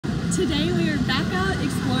today we are back out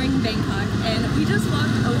exploring Bangkok, and we just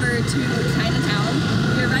walked over to Chinatown.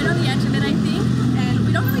 We're right on the edge of it, I think, and we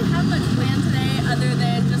don't really have much planned today other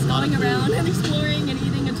than just going around and exploring and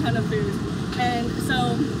eating a ton of food. And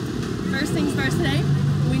so, first things first today,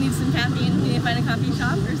 we need some caffeine. We need to find a coffee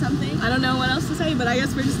shop or something. I don't know what else to say, but I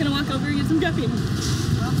guess we're just gonna walk over and get some caffeine.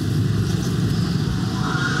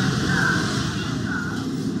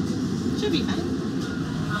 Should be fine.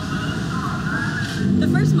 The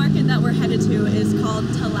first market that we're headed to is called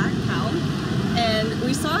Chinatown, and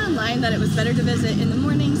we saw online that it was better to visit in the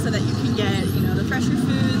morning so that you can get, you know, the fresher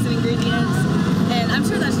foods and ingredients. And I'm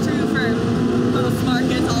sure that's true for most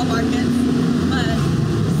markets, all markets, but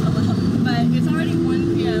it's already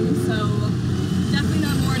 1 p.m. so definitely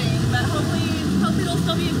not morning, but hopefully it'll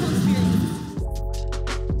still be a cool experience.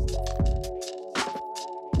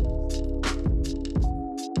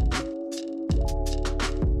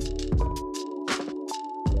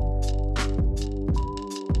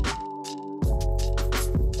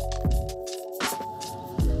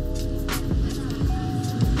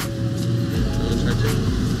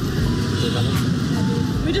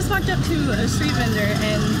 We just walked up to a street vendor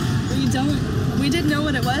and we didn't know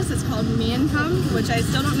what it was. It's called mian kam, which I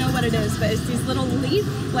still don't know what it is, but it's these little leaf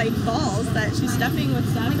like balls that she's stuffing with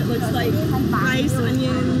stuff. It looks like rice,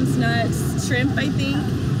 onions, nuts, shrimp, I think.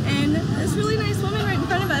 And this really nice woman right in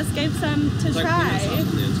front of us gave some to try.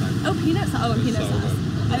 Oh, peanut sauce. Oh, and peanut sauce.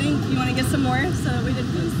 I think you want to get some more so that we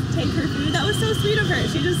didn't just take her food. That was so sweet of her.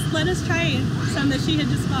 She just let us try some that she had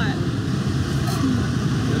just bought.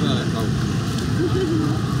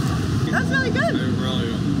 That's really good.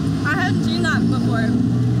 Really good. I hadn't seen that before,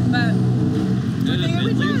 but I figured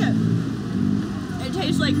we tried it. It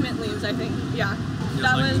tastes like mint leaves, I think. Yeah. It's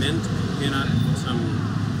that like was mint, peanut, some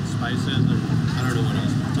spices, and I don't know what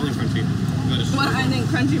else. It's only crunchy. Well, I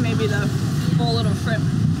think crunchy may be the full little shrimp.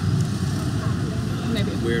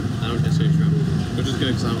 Maybe. Weird. I don't taste any shrimp, which is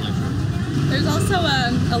good because I don't like shrimp. There's also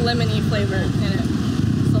a lemony flavor in it.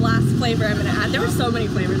 It's the last flavor I'm gonna add. There were so many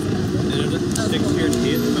flavors in it. And it sticks to your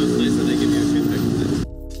teeth, so it's nice that they give you a toothpick with it.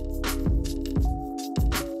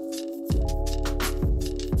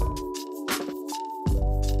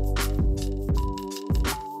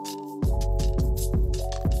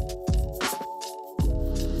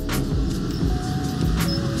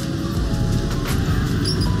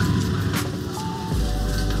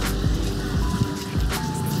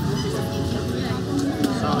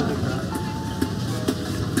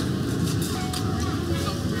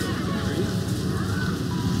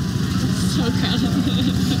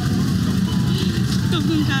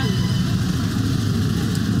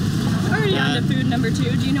 Already on to food number 2.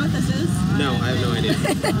 Do you know what this is? No, I have no idea.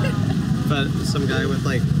 But some guy with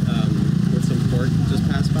like with some pork just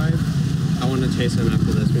passed by. I want to chase him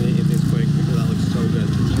after this. We need to eat these quick because that looks so good.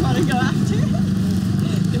 You want to go after? You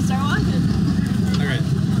can start walking. Alright.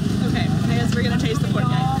 Okay, I guess we're gonna chase the pork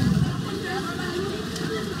guy.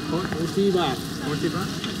 40 baht. 40 baht?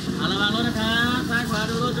 ระวังรถนะครับซ้ายขวา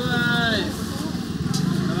ดูรถด้วย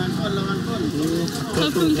ระวังก้นระวังก้น ขอ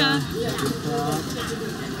บคุณค่ะ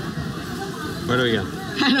Where do we go?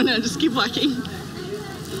 I don't know, just keep walking.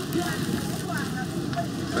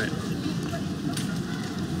 Right.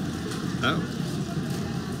 Oh.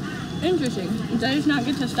 Interesting. That is not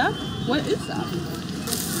get to stuff? What is that?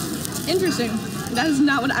 Interesting. That is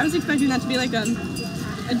not what I was expecting. That to be like a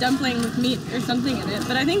dumpling with meat or something in it.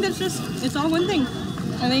 But I think that's just, it's all one thing.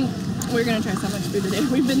 I think we're gonna try so much food today.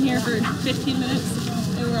 We've been here for 15 minutes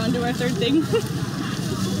and we're on to our third thing.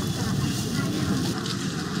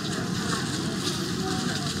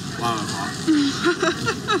 Wow, that's hot.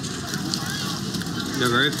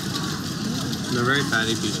 They're very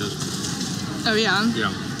fatty pieces. Oh yeah?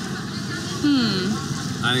 Yeah.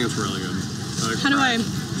 I think it's really good. Like How do I...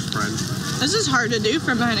 Fried. This is hard to do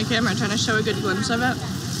from behind a camera, trying to show a good glimpse of it.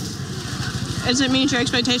 Does it meet your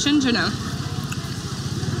expectations or no?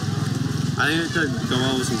 I think it could go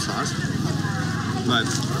well with some sauce. But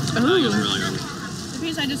I think it's really good. The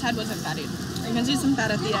piece I just had wasn't fatty. You can see some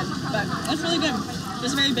fat at the end, but it's really good.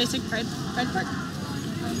 Just very basic fried pork.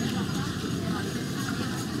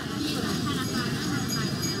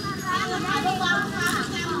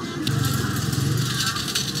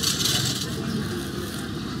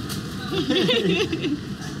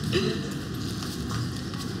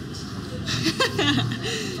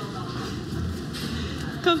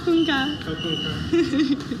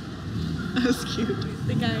 That was cute.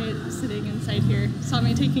 The guy sitting inside here saw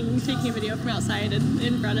me taking a video from outside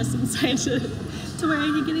and brought us inside to where I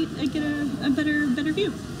could get a better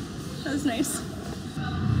view. That was nice.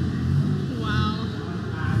 Wow.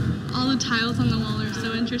 All the tiles on the wall are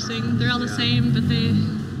so interesting. They're all the same, but they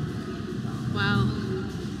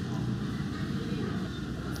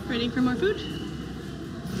ready for more food.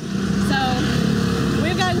 So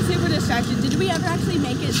we've gotten super distracted. Did we ever actually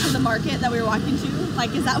make it to the market that we were walking to?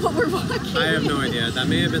 Like, is that what we're walking? I have no idea. That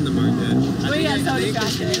may have been the market. We got so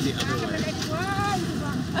distracted. distracted. The other way.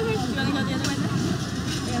 Okay, do you want to go the other way then?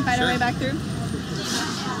 We can find our way back through.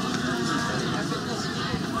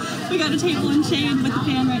 We got a table and shade with the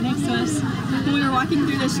pan right next to us. When we were walking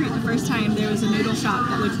through the street the first time, there was a noodle shop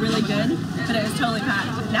that looked really good, but it was totally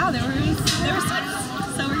packed. Now there were six,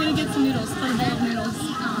 so we're gonna get some noodles, split a bowl of noodles.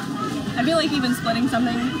 I feel like even splitting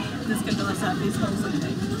something, this could fill us up. These bowls look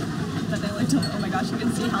big, but they looked, oh my gosh, you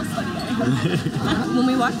can see how sweaty I am. When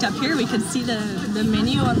we walked up here, we could see the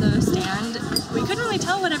menu on the stand. We couldn't really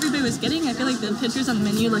tell what everybody was getting. I feel like the pictures on the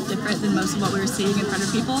menu looked different than most of what we were seeing in front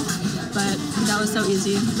of people, but that was so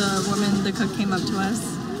easy. The cook came up to us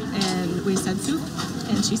and we said soup,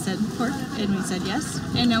 and she said pork, and we said yes,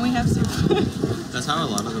 and now we have soup. That's how a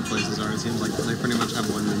lot of the places are. It seems like they pretty much have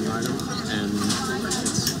one menu item, and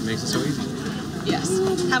it makes it so easy. Yes,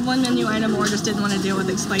 have one menu item, or just didn't want to deal with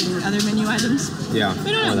explaining other menu items. Yeah,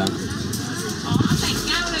 we don't know.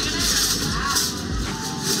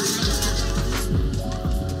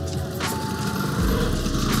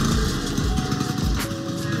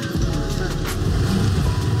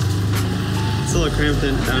 It's a little cramped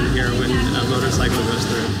down here when a motorcycle goes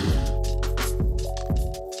through.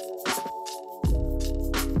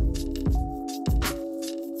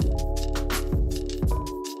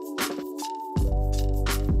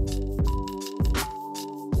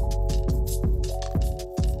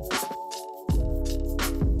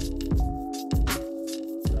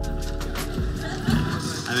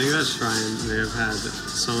 I think that shrine may have had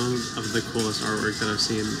some of the coolest artwork that I've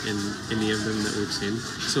seen in any of them that we've seen.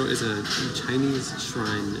 So it's a Chinese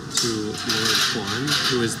shrine to Lord Quan,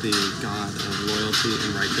 who is the god of loyalty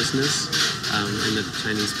and righteousness in the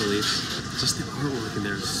Chinese beliefs. Just the artwork in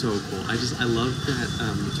there is so cool. I love that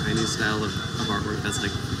Chinese style of artwork that's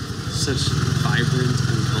like such vibrant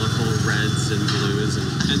and colorful reds and blues,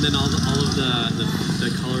 and then all of the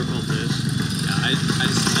colorful fish. Yeah, I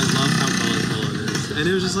love how colorful it is. And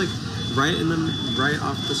it was just like right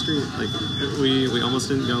off the street. Like we almost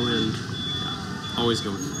didn't go in. Yeah, always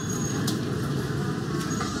go in.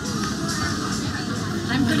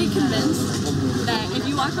 I'm pretty convinced that if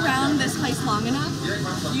you walk around this place long enough,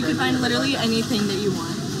 you could find literally anything that you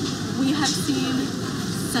want. We have seen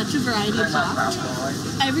such a variety of shops.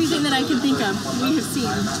 Everything that I can think of, we have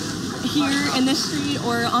seen here in this street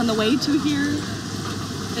or on the way to here.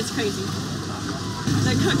 It's crazy.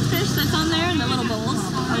 The cooked fish that's on there in the little bowls,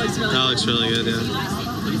 that looks really good. That looks really good, yeah. I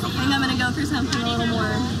think I'm gonna go for something a little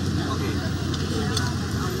more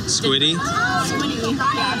squiddy. Squiddy,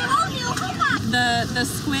 yeah. The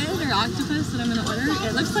squid or octopus that I'm gonna order,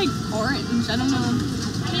 it looks like orange. I don't know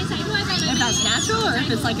if that's natural or if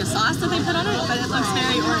it's like a sauce that they put on it, but it looks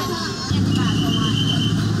very orange.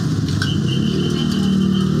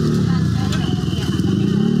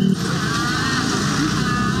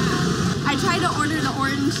 I tried to order the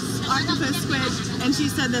orange octopus squid, and she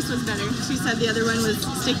said this was better. She said the other one was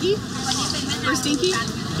sticky or stinky,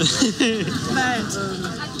 but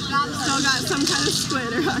still got some kind of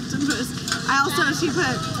squid or octopus.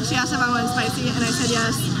 She asked if I wanted spicy, and I said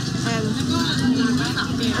yes, and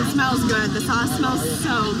it smells good. The sauce smells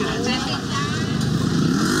so good.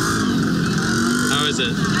 How is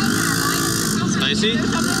it? Spicy?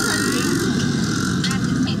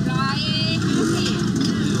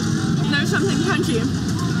 There's something crunchy,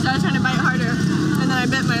 so I was trying to bite harder, and then I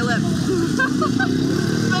bit my lip. So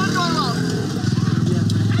normal.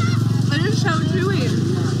 It is so chewy.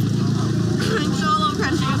 It's still a little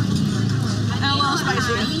crunchy, and a little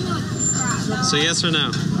spicy. So yes or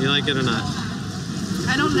no? You like it or not?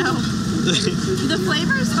 I don't know. The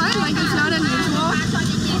flavor is fine, like it's not unusual,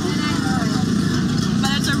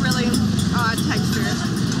 but it's a really odd texture.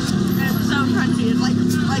 And it's so crunchy, it's like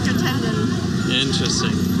a tendon.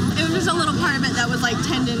 Interesting. It was just a little part of it that was like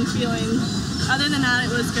tendon feeling. Other than that,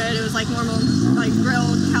 it was good. It was like normal, like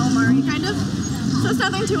grilled calamari kind of. So it's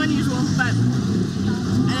nothing too unusual, but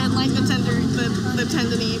I didn't like the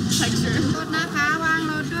tendony texture.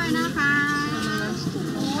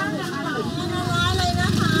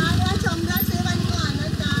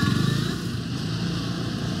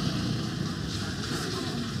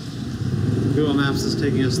 Google Maps is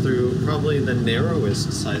taking us through probably the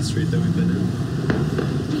narrowest side street that we've been in.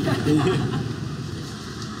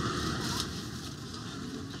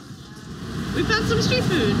 We found some street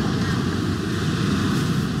food.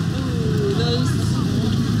 Ooh, those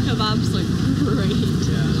kebabs look great.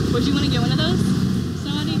 Yeah. Would you want to get one of those? I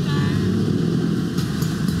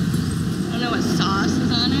don't know what sauce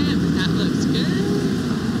is on it, but that looks good.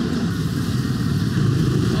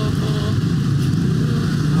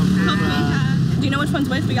 which one's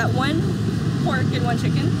which. We got 1 pork and 1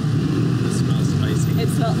 chicken. It smells spicy. It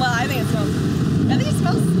smells, well, I think it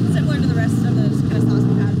smells similar to the rest of the kind of sauce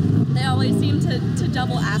we've had. They always seem to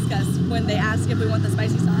double ask us when they ask if we want the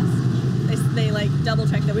spicy sauce. They like double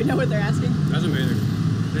check that we know what they're asking. That's amazing.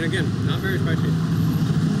 And again, not very spicy.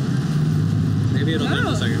 Maybe it'll dip in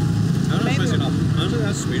a second. I don't know spicy at all. Honestly,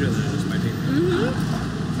 that's sweeter than it is spicy.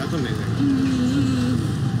 That's amazing.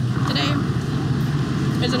 Today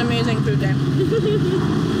is an amazing food day. I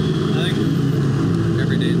think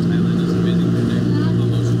every day in Thailand is an amazing food day.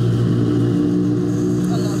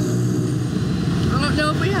 Almost. I don't know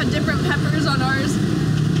if we had different peppers on ours,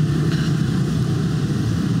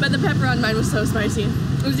 but the pepper on mine was so spicy.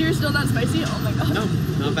 Was yours still not spicy? Oh my god. No,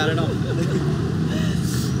 not bad at all.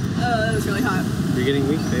 That was really hot. You're getting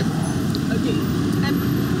weak, babe. Okay.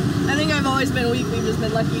 I think I've always been weak. We've just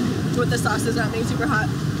been lucky with the sauces not being super hot.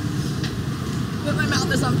 But my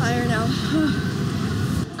mouth is on fire now.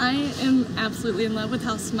 I am absolutely in love with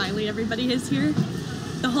how smiley everybody is here.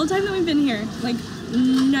 The whole time that we've been here, like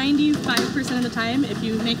 95% of the time, if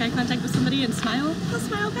you make eye contact with somebody and smile, they'll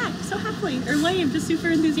smile back so happily or wave just super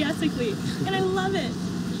enthusiastically. And I love it.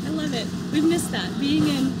 I love it. We've missed that. Being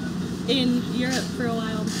in Europe for a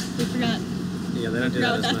while, we forgot. Yeah, they don't do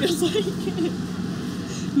that as much. Feels like.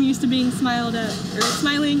 I'm used to being smiled at, or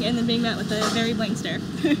smiling and then being met with a very blank stare.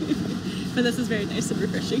 But this is very nice and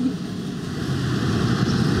refreshing.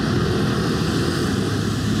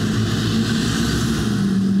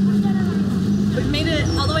 We've made it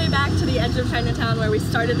all the way back to the edge of Chinatown where we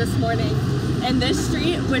started this morning. And this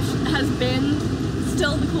street, which has been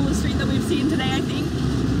still the coolest street that we've seen today, I think,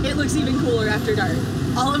 it looks even cooler after dark.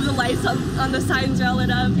 All of the lights on the signs are all lit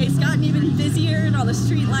up. It's gotten even busier and all the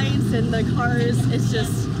street lights and the cars. It's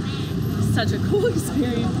just such a cool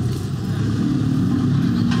experience.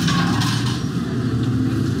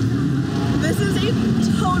 This is a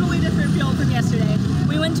totally different feel from yesterday.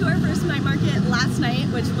 We went to our first night market last night,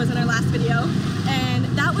 which was in our last video, and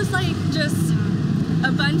that was like just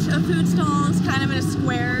a bunch of food stalls kind of in a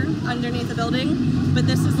square underneath the building. But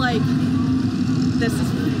this is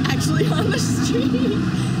actually on the street.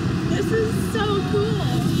 This is so cool.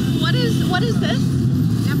 What is this?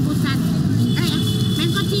 Rambutan.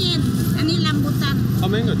 Mango tea. And rambutan. Oh,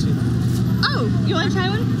 mango tea. Oh, you want to try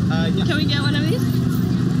one? Yeah. Can we get one of these?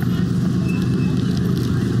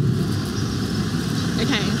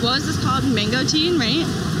 Okay, what was this called? Mango tea, right?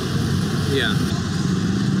 Yeah.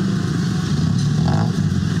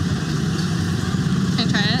 Can I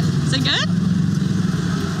try it? Is it good?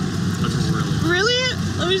 That's Really?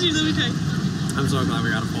 Let me try. I'm so glad we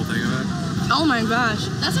got a full thing of it. Oh my gosh,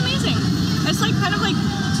 that's amazing. It's like kind of like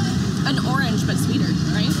an orange, but sweeter,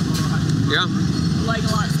 right? Yeah. Like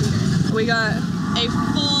a lot sweeter. We got a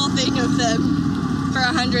full thing of them for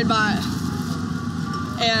 100 baht.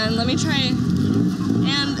 And let me try,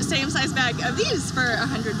 and the same size bag of these for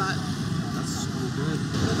 100 baht. That's so good.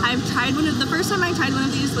 I've tried the first time I tried one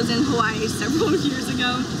of these was in Hawaii several years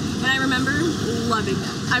ago, and I remember loving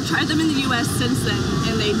them. I've tried them in the US since then,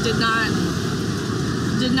 and they did not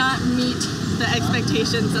meet the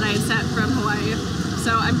expectations that I had set from Hawaii.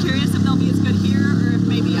 So I'm curious if they'll be as good here, or if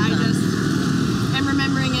maybe I just am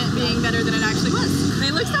remembering it being better than it actually was.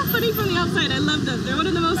 They look so funny from the outside. I love them. They're one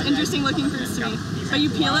of the most interesting looking fruits to me. But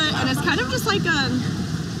you peel it, and it's kind of just like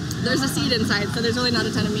there's a seed inside, so there's really not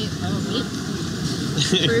a ton of meat.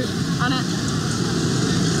 Fruit on it.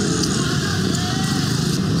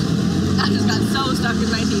 That just got so stuck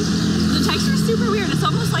in my teeth. The texture is super weird. It's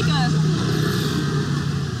almost like a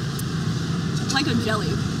jelly.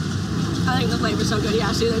 I think the flavor's so good.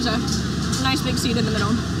 Yeah, see, there's a nice big seed in the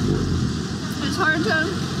middle. It's hard to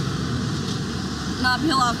not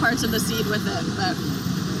peel off parts of the seed with it, but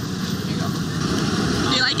here you go.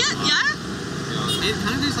 Do you like it? Yeah? It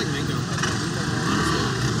kind of tastes like mango.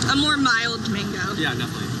 A more mild mango. Yeah,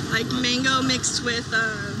 definitely. Like mango mixed with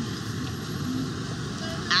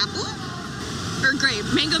apple? Or grape.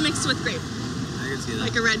 Mango mixed with grape. I can see that.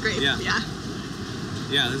 Like a red grape. Yeah. Yeah.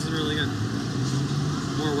 Yeah, this is really good.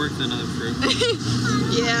 More work than other fruit.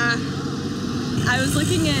 Yeah. I was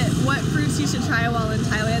looking at what fruits you should try while in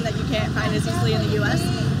Thailand that you can't find as easily in the US,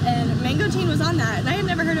 and mangosteen was on that, and I had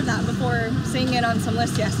never heard of that before seeing it on some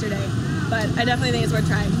lists yesterday, but I definitely think it's worth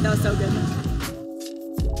trying. That was so good.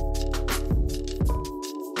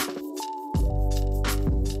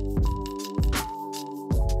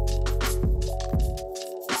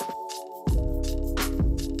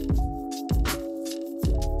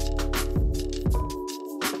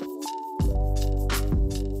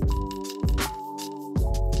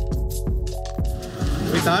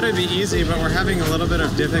 We thought it'd be easy, but we're having a little bit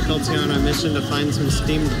of difficulty on our mission to find some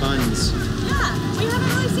steamed buns. Yeah, we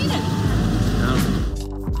seen any.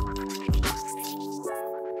 No.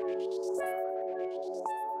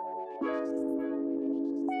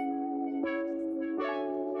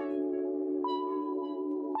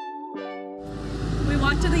 We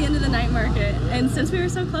walked to the end of the night market, and since we were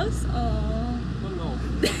so close,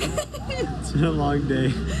 It's been a long day.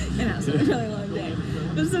 it has been a really long day.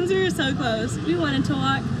 But since we were so close, we wanted to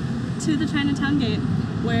walk to the Chinatown gate,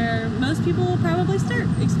 where most people will probably start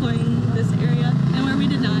exploring this area, and where we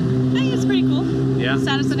did not. I think it's pretty cool. Yeah.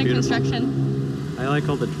 Status under beautiful. construction. I like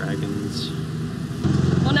all the dragons.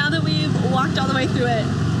 Well, now that we've walked all the way through it,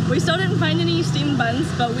 we still didn't find any steamed buns,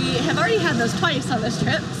 but we have already had those twice on this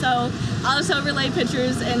trip, so I'll just overlay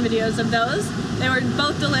pictures and videos of those. They were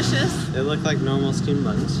both delicious. They look like normal steamed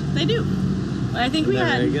buns. They do. I think we They're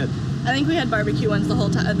had. very good. I think we had barbecue ones the whole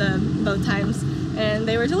time, both times, and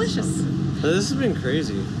they were delicious. But this has been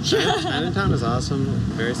crazy. Chinatown is awesome.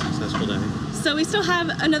 Very successful day. So we still have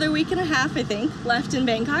another week and a half, I think, left in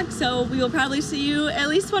Bangkok. So we will probably see you at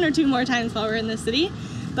least 1 or 2 more times while we're in the city.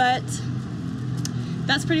 But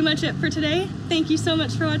that's pretty much it for today. Thank you so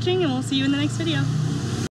much for watching, and we'll see you in the next video.